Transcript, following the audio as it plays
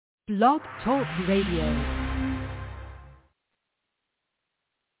Blog Talk Radio.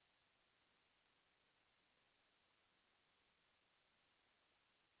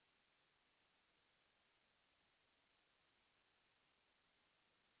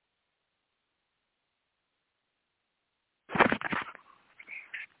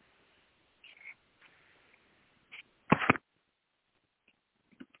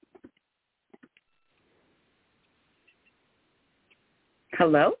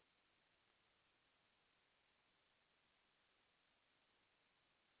 Hello?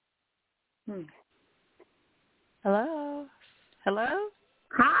 Hello? Hello?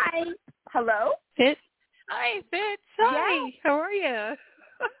 Hi. Hello? Fitz? Hi, Fitz. Hi. Yes. How are you?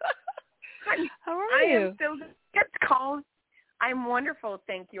 How are I you? am so kept calling. I'm wonderful,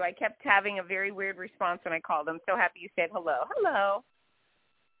 thank you. I kept having a very weird response when I called. I'm so happy you said hello. Hello.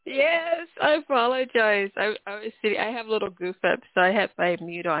 Yes, I apologize. I was sitting. I have a little goof up, so I have my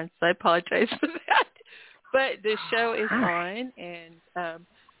mute on, so I apologize for that. But the show is on, and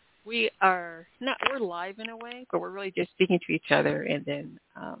we're live in a way, but we're really just speaking to each other, and then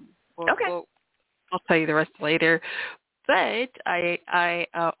I'll tell you the rest later. But I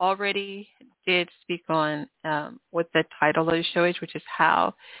already did speak on what the title of the show is, which is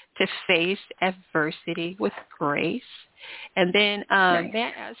How to Face Adversity with Grace. And then Nice. may I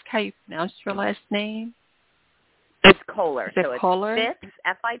ask how you pronounce your last name? It's Kohler. Is it so Kohler? It's Fitz,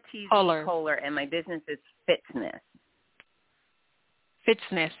 F-I-T-Z, Kohler, and my business is Fitzness.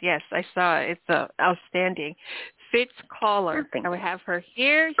 Fitzness, yes, I saw it. It's outstanding. Fitz Kohler. Thank I you. have her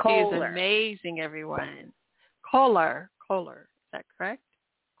here. Kohler. She is amazing, everyone. Kohler. Is that correct?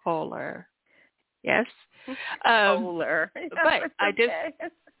 Kohler. Yes. Kohler. But I just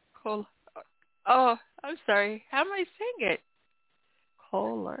Kohler. Oh, I'm sorry. How am I saying it?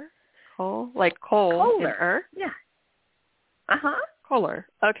 Kohler. Like coal Kohler. and earth? Yeah. Uh-huh. Kohler.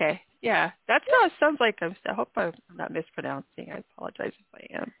 Okay. Yeah. That's how it sounds like. I hope I'm not mispronouncing. I apologize if I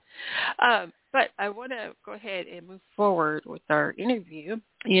am. But I want to go ahead and move forward with our interview.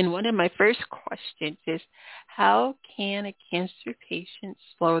 And one of my first questions is, how can a cancer patient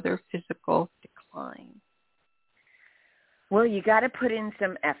slow their physical decline? Well, you got to put in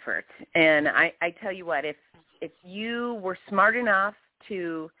some effort. And I tell you what, if you were smart enough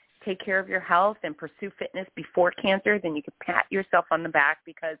to take care of your health and pursue fitness before cancer, then you could pat yourself on the back,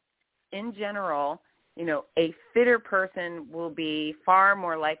 because in general, a fitter person will be far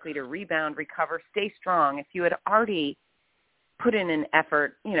more likely to rebound, recover, stay strong if you had already put in an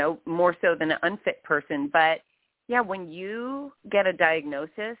effort, more so than an unfit person. But yeah, when you get a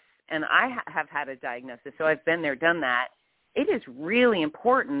diagnosis, and I have had a diagnosis, so I've been there, done that, it is really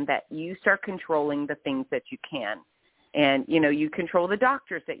important that you start controlling the things that you can. And, you control the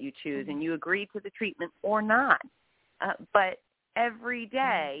doctors that you choose, and you agree to the treatment or not. But every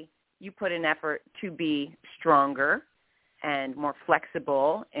day you put an effort to be stronger and more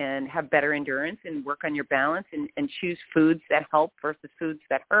flexible and have better endurance and work on your balance and choose foods that help versus foods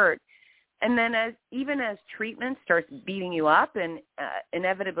that hurt. And then even as treatment starts beating you up, and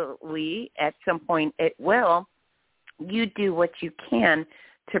inevitably at some point it will, you do what you can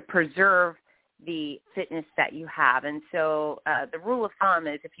to preserve the fitness that you have. And so the rule of thumb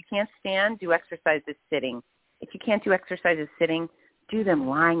is, if you can't stand, do exercises sitting. If you can't do exercises sitting, do them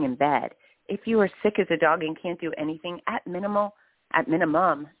lying in bed. If you are sick as a dog and can't do anything, at minimum,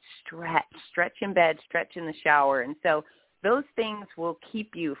 stretch in bed, stretch in the shower. And so those things will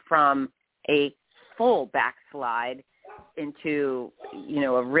keep you from a full backslide into,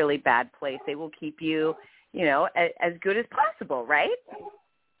 a really bad place. They will keep you, as good as possible, right?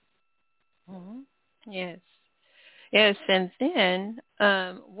 Mm-hmm. Yes. Yes, and then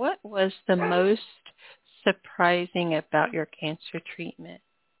what was the most surprising about your cancer treatment?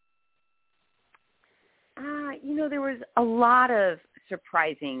 There was a lot of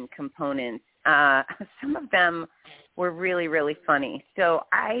surprising components. Some of them were really, really funny. So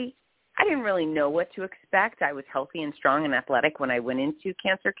I didn't really know what to expect. I was healthy and strong and athletic when I went into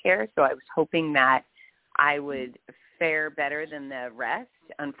cancer care, so I was hoping that I would fare better than the rest.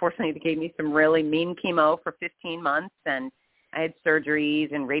 Unfortunately, they gave me some really mean chemo for 15 months, and I had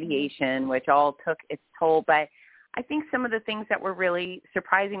surgeries and radiation, which all took its toll. But I think some of the things that were really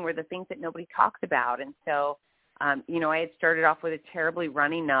surprising were the things that nobody talks about. And so, I had started off with a terribly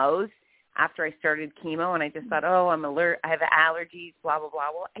runny nose after I started chemo, and I just thought, I'm alert, I have allergies, blah, blah,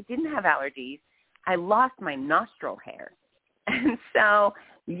 blah. Well, I didn't have allergies. I lost my nostril hair. And so,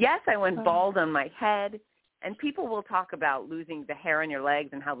 yes, I went bald on my head. And people will talk about losing the hair on your legs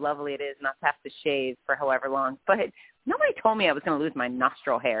and how lovely it is not to have to shave for however long. But nobody told me I was going to lose my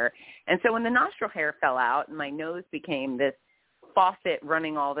nostril hair. And so when the nostril hair fell out and my nose became this faucet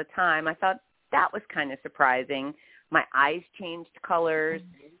running all the time. I thought that was kind of surprising. My eyes changed colors.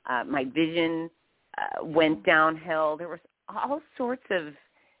 My vision went downhill. There was all sorts of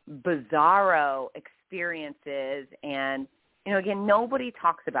bizarro experiences. And, you know, again, nobody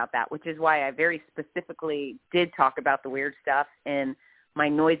talks about that, which is why I very specifically did talk about the weird stuff in my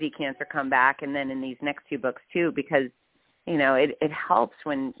Noisy Cancer Comeback and then in these next two books too, because, you know, it helps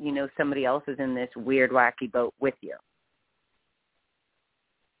when you know somebody else is in this weird, wacky boat with you.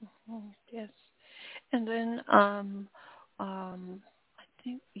 Yes. And then I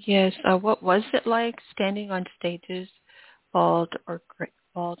think, yes, what was it like standing on stages bald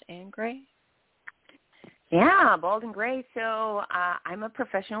and gray? Yeah, bald and gray. So I'm a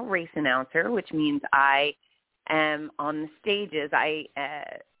professional race announcer, which means I am on the stages. I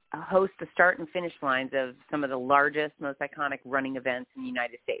host the start and finish lines of some of the largest, most iconic running events in the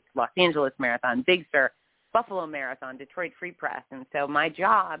United States: Los Angeles Marathon, Big Sur, Buffalo Marathon, Detroit Free Press. And so my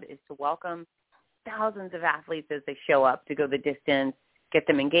job is to welcome thousands of athletes as they show up to go the distance, get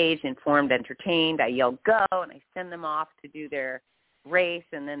them engaged, informed, entertained. I yell go, and I send them off to do their race,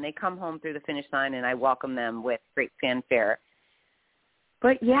 and then they come home through the finish line, and I welcome them with great fanfare.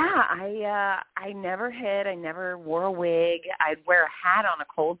 But yeah, I never hid. I never wore a wig. I'd wear a hat on a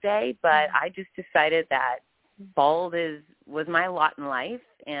cold day, but I just decided that bald was my lot in life,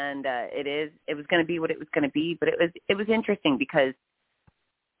 and it was going to be what it was going to be. But it was interesting because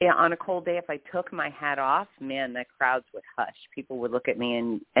on a cold day, if I took my hat off, man, the crowds would hush. People would look at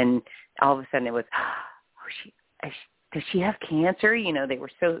me, and all of a sudden it was, does she have cancer? You know, they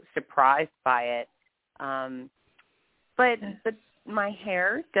were so surprised by it. But my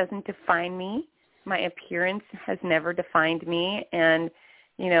hair doesn't define me. My appearance has never defined me. And,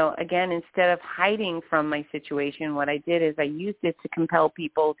 you know, again, instead of hiding from my situation, what I did is I used it to compel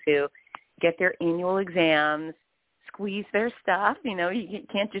people to get their annual exams, squeeze their stuff. You know, you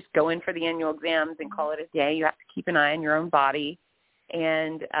can't just go in for the annual exams and call it a day. You have to keep an eye on your own body,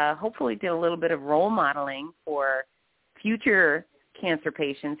 and hopefully did a little bit of role modeling for future cancer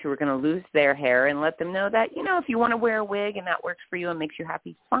patients who are going to lose their hair, and let them know that, you know, if you want to wear a wig and that works for you and makes you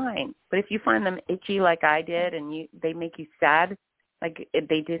happy, fine. But if you find them itchy like I did and they make you sad like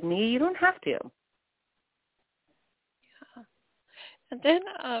they did me, you don't have to. Yeah. And then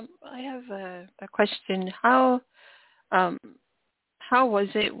I have a question. How was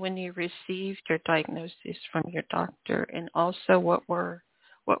it when you received your diagnosis from your doctor, and also what were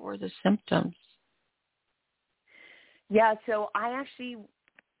the symptoms? Yeah, so I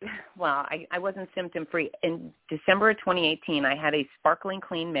wasn't symptom-free. In December of 2018, I had a sparkling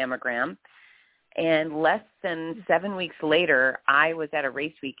clean mammogram, and less than 7 weeks later, I was at a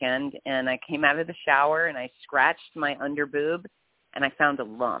race weekend, and I came out of the shower, and I scratched my underboob, and I found a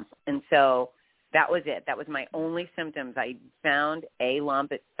lump. And so that was it. That was my only symptoms. I found a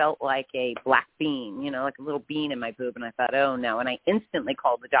lump. It felt like a black bean, you know, like a little bean in my boob, and I thought, oh, no. And I instantly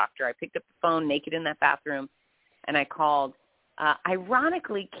called the doctor. I picked up the phone naked in that bathroom, and I called.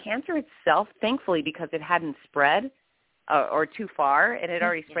 Ironically, cancer itself, thankfully, because it hadn't spread or too far, it had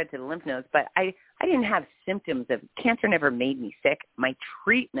already spread to the lymph nodes, but I didn't have symptoms of cancer. Never made me sick. My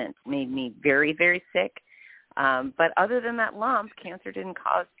treatment made me very, very sick. But other than that lump, cancer didn't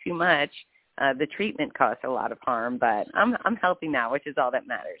cause too much. The treatment caused a lot of harm, but I'm healthy now, which is all that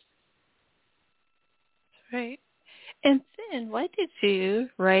matters. Right. And then why did you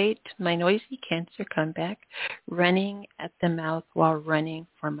write My Noisy Cancer Comeback, running at the mouth while running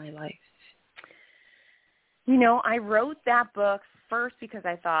for my life? You know, I wrote that book first because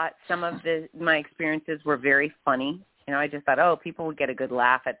I thought some of my experiences were very funny. You know, I just thought, oh, people would get a good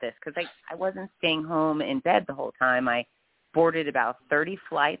laugh at this, because I wasn't staying home in bed the whole time. I boarded about 30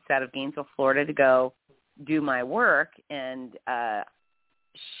 flights out of Gainesville, Florida to go do my work, and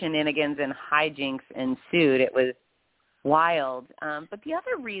shenanigans and hijinks ensued. It was wild. But the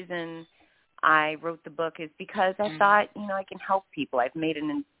other reason I wrote the book is because I thought, you know, I can help people. I've made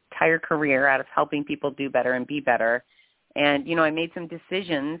an entire career out of helping people do better and be better. And, you know, I made some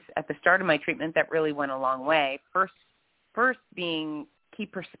decisions at the start of my treatment that really went a long way. First being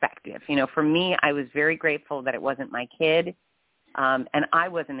keep perspective. You know, for me, I was very grateful that it wasn't my kid, and I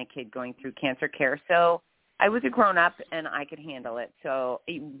wasn't a kid going through cancer care. So I was a grown-up, and I could handle it. So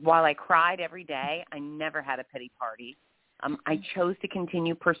while I cried every day, I never had a pity party. I chose to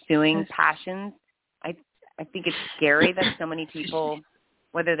continue pursuing passions. I think it's scary that so many people,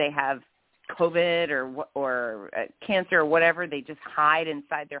 whether they have COVID or cancer or whatever, they just hide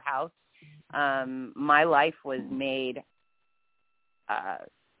inside their house. My life was made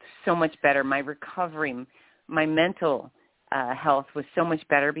so much better. My recovery, my mental health was so much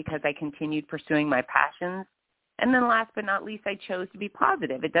better because I continued pursuing my passions. And then last but not least, I chose to be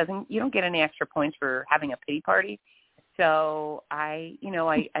positive. You don't get any extra points for having a pity party. So I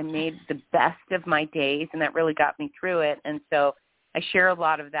made the best of my days, and that really got me through it. And so I share a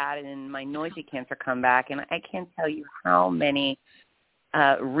lot of that in my Noisy Cancer Comeback, and I can't tell you how many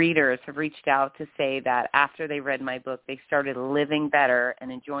readers have reached out to say that after they read my book, they started living better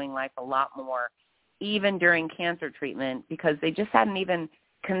and enjoying life a lot more, even during cancer treatment, because they just hadn't even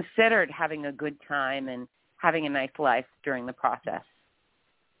considered having a good time and having a nice life during the process.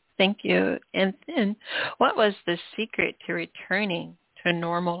 Thank you. And then what was the secret to returning to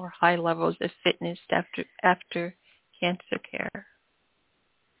normal or high levels of fitness after cancer care?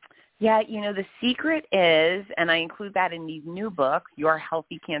 Yeah, the secret is, and I include that in these new books, Your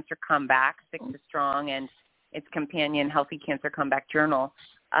Healthy Cancer Comeback, Sick to Strong, and its companion, Healthy Cancer Comeback Journal.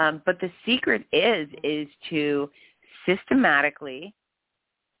 But the secret is to systematically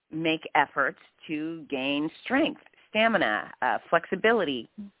make efforts to gain strength, stamina, flexibility,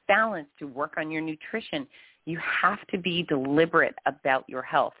 balance, to work on your nutrition. You have to be deliberate about your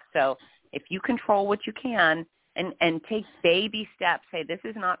health. So if you control what you can and take baby steps, hey, this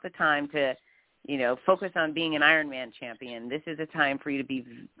is not the time to, focus on being an Ironman champion. This is a time for you to be,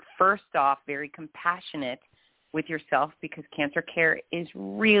 first off, very compassionate with yourself, because cancer care is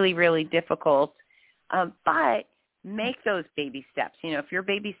really, really difficult. But make those baby steps. If your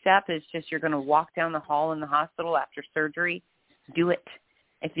baby step is just you're going to walk down the hall in the hospital after surgery, do it.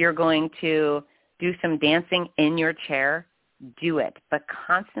 If you're going to do some dancing in your chair, do it. But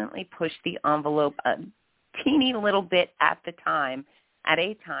constantly push the envelope a teeny little bit at a time,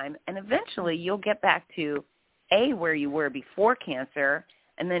 and eventually you'll get back to A, where you were before cancer,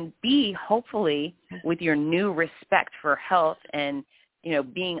 and then B, hopefully with your new respect for health and,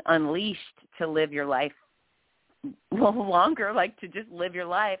 being unleashed to live your life a little longer, like to just live your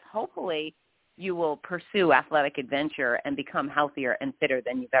life, hopefully you will pursue athletic adventure and become healthier and fitter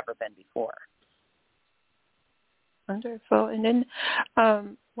than you've ever been before. Wonderful. And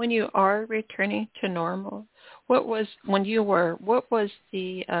then when you are returning to normal, what was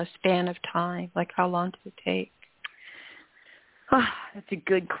the span of time? Like, how long did it take? Oh, that's a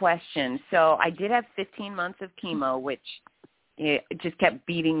good question. So I did have 15 months of chemo, which it just kept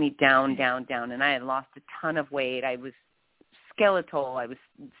beating me down, and I had lost a ton of weight. I was skeletal. I was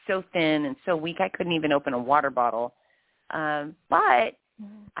so thin and so weak I couldn't even open a water bottle. But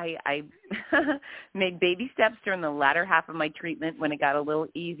I made baby steps during the latter half of my treatment when it got a little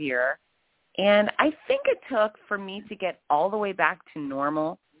easier. And I think it took for me to get all the way back to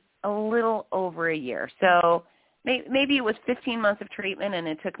normal a little over a year. So maybe it was 15 months of treatment, and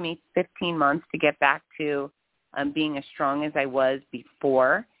it took me 15 months to get back to being as strong as I was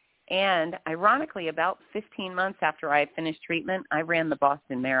before. And ironically, about 15 months after I finished treatment, I ran the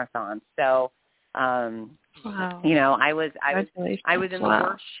Boston Marathon. So, wow. I was in the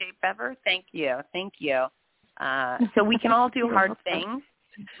worst shape ever. Thank you. So we can all do hard things.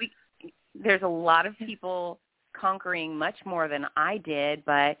 There's a lot of people conquering much more than I did,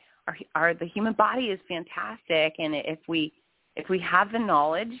 but the human body is fantastic. And if we have the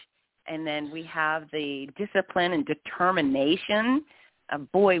knowledge, and then we have the discipline and determination,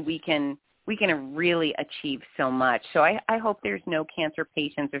 we can really achieve so much. So I hope there's no cancer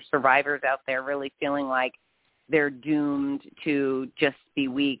patients or survivors out there really feeling like they're doomed to just be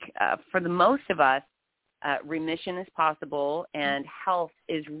weak. For the most of us, remission is possible, and health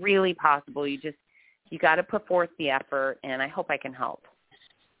is really possible. You got to put forth the effort, and I hope I can help.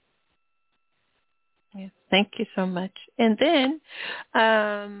 Yes, thank you so much. And then,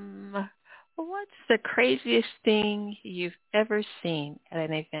 what's the craziest thing you've ever seen at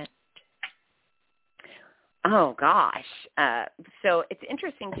an event? Oh, gosh. So it's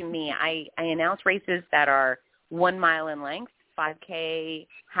interesting to me. I announce races that are 1 mile in length, 5K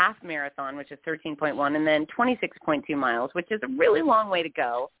half marathon, which is 13.1, and then 26.2 miles, which is a really long way to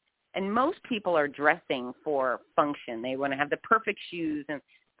go. And most people are dressing for function. They want to have the perfect shoes and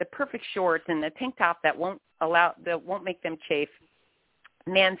the perfect shorts and the tank top that won't make them chafe.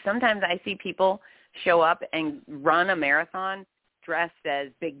 Man, sometimes I see people show up and run a marathon dressed as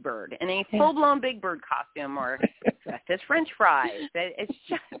Big Bird in a full-blown Big Bird costume, or dressed as French fries. It's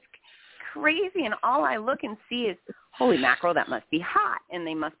just crazy, and all I look and see is, holy mackerel, that must be hot, and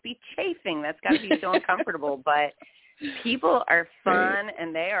they must be chafing. That's got to be so uncomfortable. But people are fun,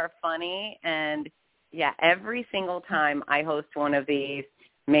 and they are funny, and yeah, every single time I host one of these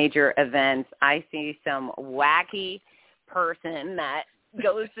major events, I see some wacky person that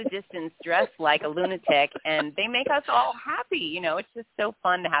goes the distance dressed like a lunatic, and they make us all happy. It's just so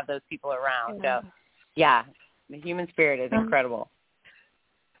fun to have those people around. So, yeah, the human spirit is incredible.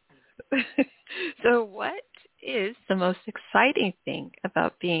 So what is the most exciting thing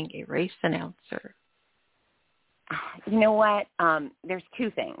about being a race announcer? You know what? There's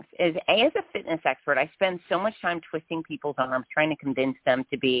two things. As a fitness expert, I spend so much time twisting people's arms, trying to convince them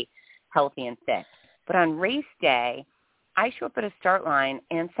to be healthy and fit. But on race day, I show up at a start line,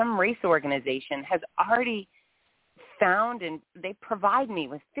 and some race organization has already found, and they provide me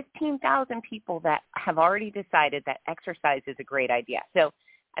with 15,000 people that have already decided that exercise is a great idea. So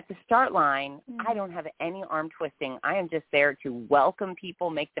at the start line, I don't have any arm twisting. I am just there to welcome people,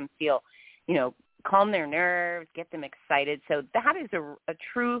 make them feel, calm their nerves, get them excited. So that is a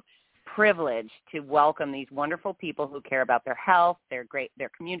true privilege to welcome these wonderful people who care about their health, their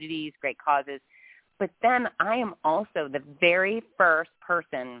communities, great causes. But then I am also the very first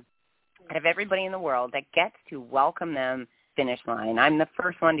person out of everybody in the world that gets to welcome them finish line. I'm the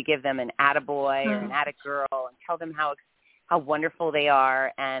first one to give them an attaboy or an attagirl and tell them how wonderful they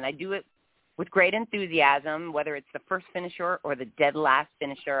are. And I do it with great enthusiasm, whether it's the first finisher or the dead last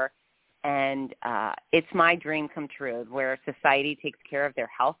finisher. And it's my dream come true, where society takes care of their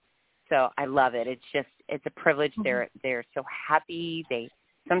health. So I love it. It's a privilege. They're so happy.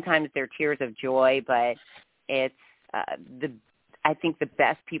 Sometimes they're tears of joy, but it's I think the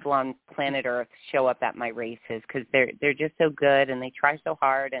best people on planet Earth show up at my races because they're just so good and they try so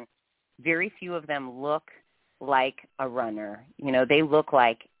hard, and very few of them look like a runner. They look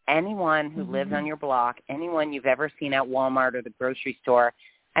like anyone who lives on your block, anyone you've ever seen at Walmart or the grocery store.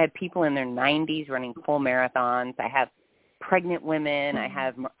 I have people in their 90s running full marathons. I have pregnant women. I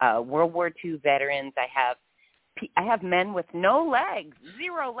have World War II veterans. I have men with no legs,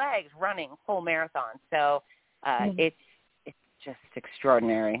 0 legs, running full marathons. So it's just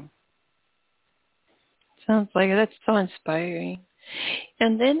extraordinary. Sounds like that's so inspiring.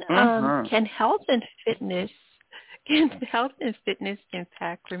 And then can health and fitness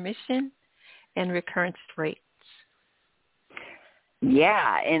impact remission and recurrence rates?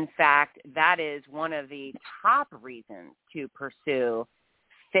 Yeah, in fact, that is one of the top reasons to pursue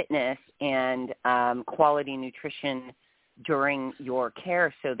fitness and quality nutrition during your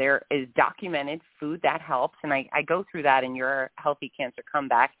care. So there is documented food that helps, and I go through that in your Healthy Cancer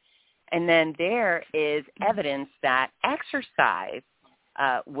Comeback. And then there is evidence that exercise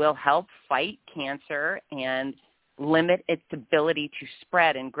will help fight cancer and limit its ability to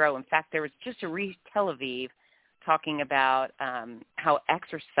spread and grow. In fact, there was just a Tel Aviv talking about how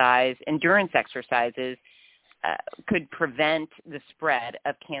endurance exercises could prevent the spread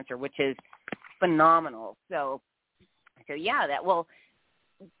of cancer, which is phenomenal. So yeah, that will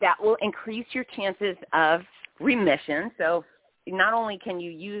increase your chances of remission. So not only can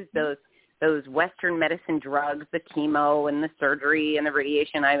you use those Western medicine drugs, the chemo and the surgery and the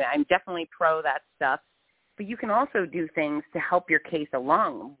radiation, I'm definitely pro that stuff, but you can also do things to help your case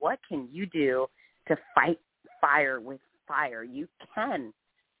along. What can you do to fight fire with fire? You can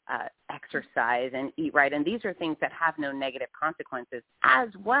exercise and eat right, and these are things that have no negative consequences. As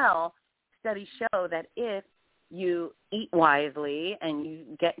well, studies show that if you eat wisely and you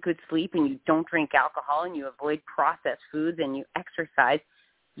get good sleep and you don't drink alcohol and you avoid processed foods and you exercise,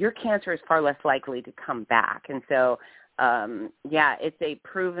 your cancer is far less likely to come back. And so, it's a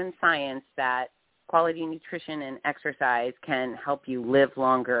proven science that quality nutrition and exercise can help you live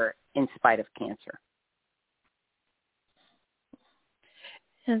longer in spite of cancer.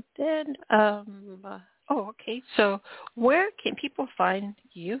 And then, okay. So where can people find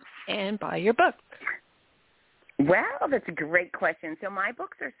you and buy your book? Well, that's a great question. So my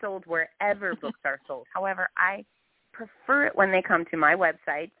books are sold wherever books are sold. However, I prefer it when they come to my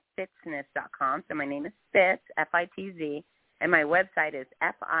website, fitzness.com. So my name is Fitz, F-I-T-Z, and my website is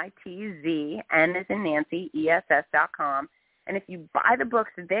F-I-T-Z, N as in Nancy, ESS.com. And if you buy the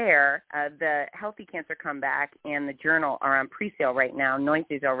books there, the Healthy Cancer Comeback and the journal are on pre-sale right now.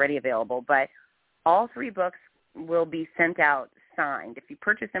 Noisy is already available, but all 3 books will be sent out signed. If you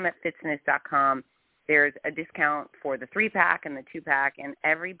purchase them at fitzness.com, there's a discount for the 3-pack and the 2-pack, and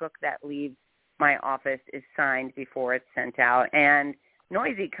every book that leaves my office is signed before it's sent out. And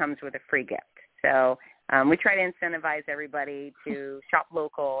Noisy comes with a free gift. So we try to incentivize everybody to shop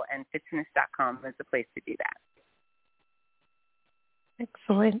local, and fitzness.com is the place to do that.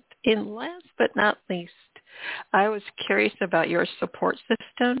 Excellent. And last but not least, I was curious about your support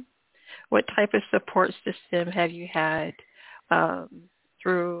system. What type of support system have you had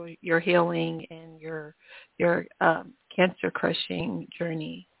through your healing and your cancer crushing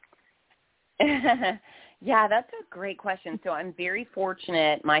journey? Yeah, that's a great question. So I'm very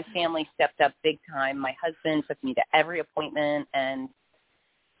fortunate. My family stepped up big time. My husband took me to every appointment, and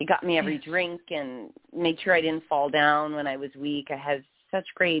he got me every drink and made sure I didn't fall down when I was weak. I had such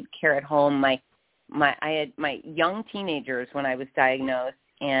great care at home. My I had my young teenagers when I was diagnosed,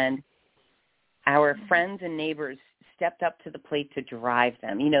 and our friends and neighbors stepped up to the plate to drive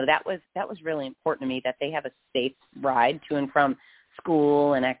them. That was really important to me, that they have a safe ride to and from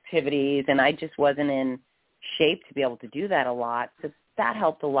school and activities, and I just wasn't in shape to be able to do that a lot. So that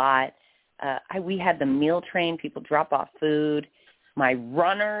helped a lot. We had the meal train. People drop off food. My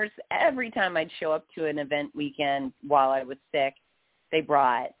runners, every time I'd show up to an event weekend while I was sick, they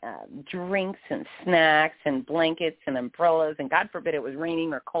brought drinks and snacks and blankets and umbrellas, and God forbid it was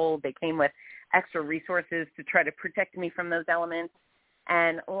raining or cold. They came with extra resources to try to protect me from those elements.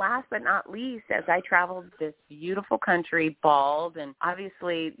 And last but not least, as I traveled this beautiful country, bald, and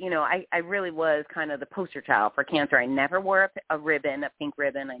obviously, I really was kind of the poster child for cancer. I never wore a ribbon, a pink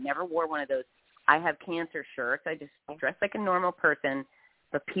ribbon. I never wore one of those I have cancer shirts. I just dressed like a normal person,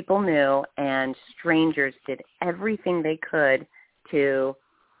 but people knew, and strangers did everything they could to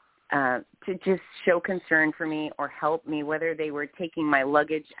just show concern for me or help me, whether they were taking my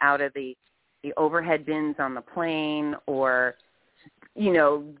luggage out of the overhead bins on the plane, or,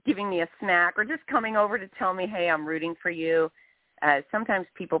 giving me a snack, or just coming over to tell me, hey, I'm rooting for you. Sometimes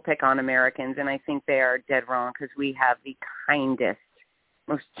people pick on Americans, and I think they are dead wrong, because we have the kindest,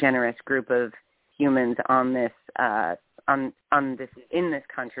 most generous group of humans on this in this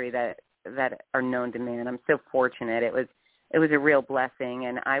country that are known to man. I'm so fortunate. It was a real blessing,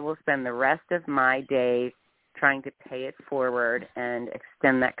 and I will spend the rest of my days trying to pay it forward and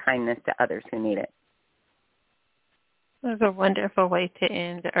extend that kindness to others who need it. That was a wonderful way to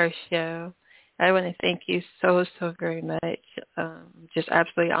end our show. I want to thank you so, so very much. Just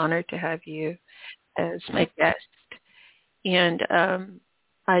absolutely honored to have you as my guest. And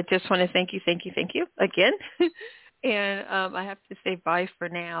I just want to thank you again. And I have to say bye for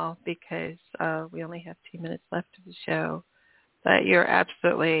now, because we only have 2 minutes left of the show. But you're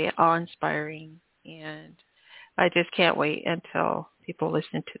absolutely awe-inspiring, and I just can't wait until people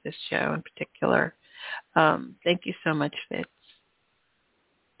listen to this show in particular. Thank you so much, Fitz.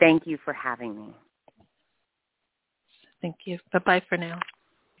 Thank you for having me. Thank you. Bye-bye for now.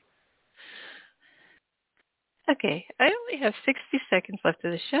 Okay, I only have 60 seconds left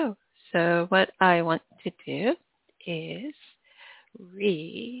of the show. So what I want to do is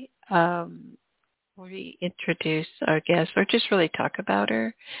reintroduce our guest, or just really talk about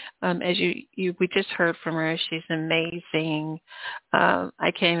her. As we just heard from her, she's amazing.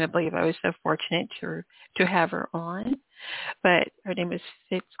 I can't even believe I was so fortunate to have her on. But her name is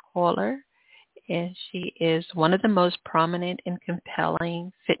Fitz Koehler, and she is one of the most prominent and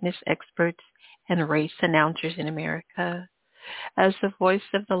compelling fitness experts and race announcers in America. As the voice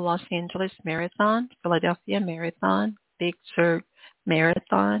of the Los Angeles Marathon, Philadelphia Marathon, Big Sur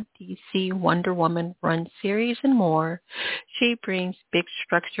Marathon, DC Wonder Woman Run Series, and more, she brings big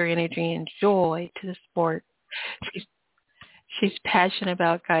structure, energy, and joy to the sport. She's passionate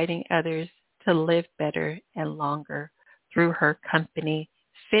about guiding others to live better and longer through her company,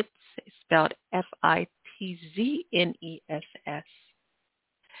 Fitz, spelled FITZNESS.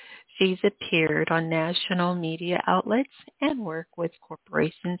 She's appeared on national media outlets and worked with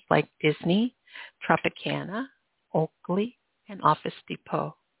corporations like Disney, Tropicana, Oakley, and Office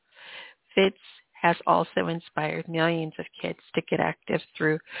Depot. Fitz has also inspired millions of kids to get active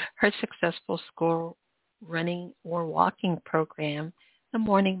through her successful school running or walking program, The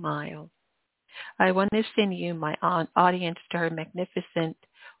Morning Mile. I want to send you, my audience, to her magnificent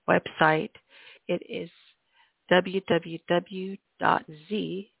website. It is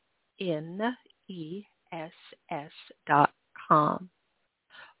www.zness.com.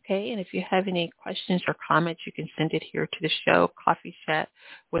 Okay, and if you have any questions or comments, you can send it here to the show, Coffee Chat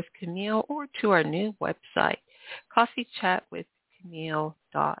with Camille, or to our new website,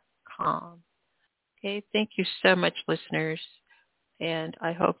 coffeechatwithcamille.com. Okay, thank you so much, listeners, and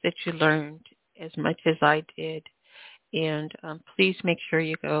I hope that you learned as much as I did. And please make sure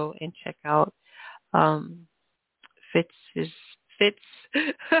you go and check out Fitz's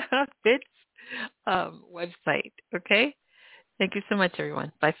website. Okay? Thank you so much,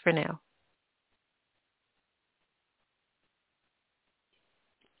 everyone. Bye for now.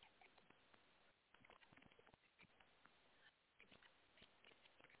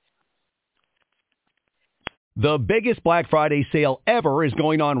 The biggest Black Friday sale ever is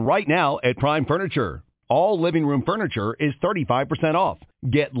going on right now at Prime Furniture. All living room furniture is 35% off,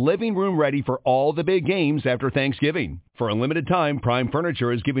 Get living room ready for all the big games after Thanksgiving. For a limited time, Prime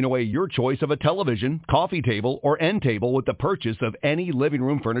Furniture is giving away your choice of a television, coffee table, or end table with the purchase of any living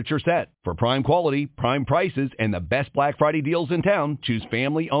room furniture set. For prime quality, prime prices, and the best Black Friday deals in town, choose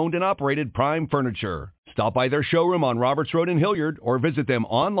family-owned and operated Prime Furniture. Stop by their showroom on Roberts Road in Hilliard or visit them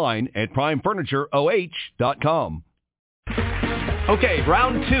online at primefurnitureoh.com. Okay,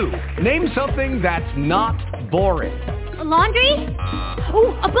 round 2. Name something that's not boring. A laundry?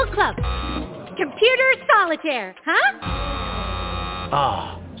 Ooh, a book club. Computer solitaire, huh?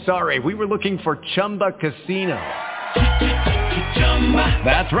 Ah, sorry, we were looking for Chumba Casino.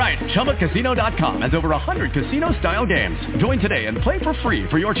 That's right, ChumbaCasino.com has over 100 casino-style games. Join today and play for free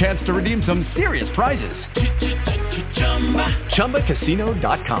for your chance to redeem some serious prizes.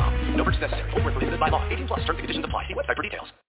 ChumbaCasino.com. No purchase necessary. Void where prohibited by law. 18+ terms and conditions apply. See website for details.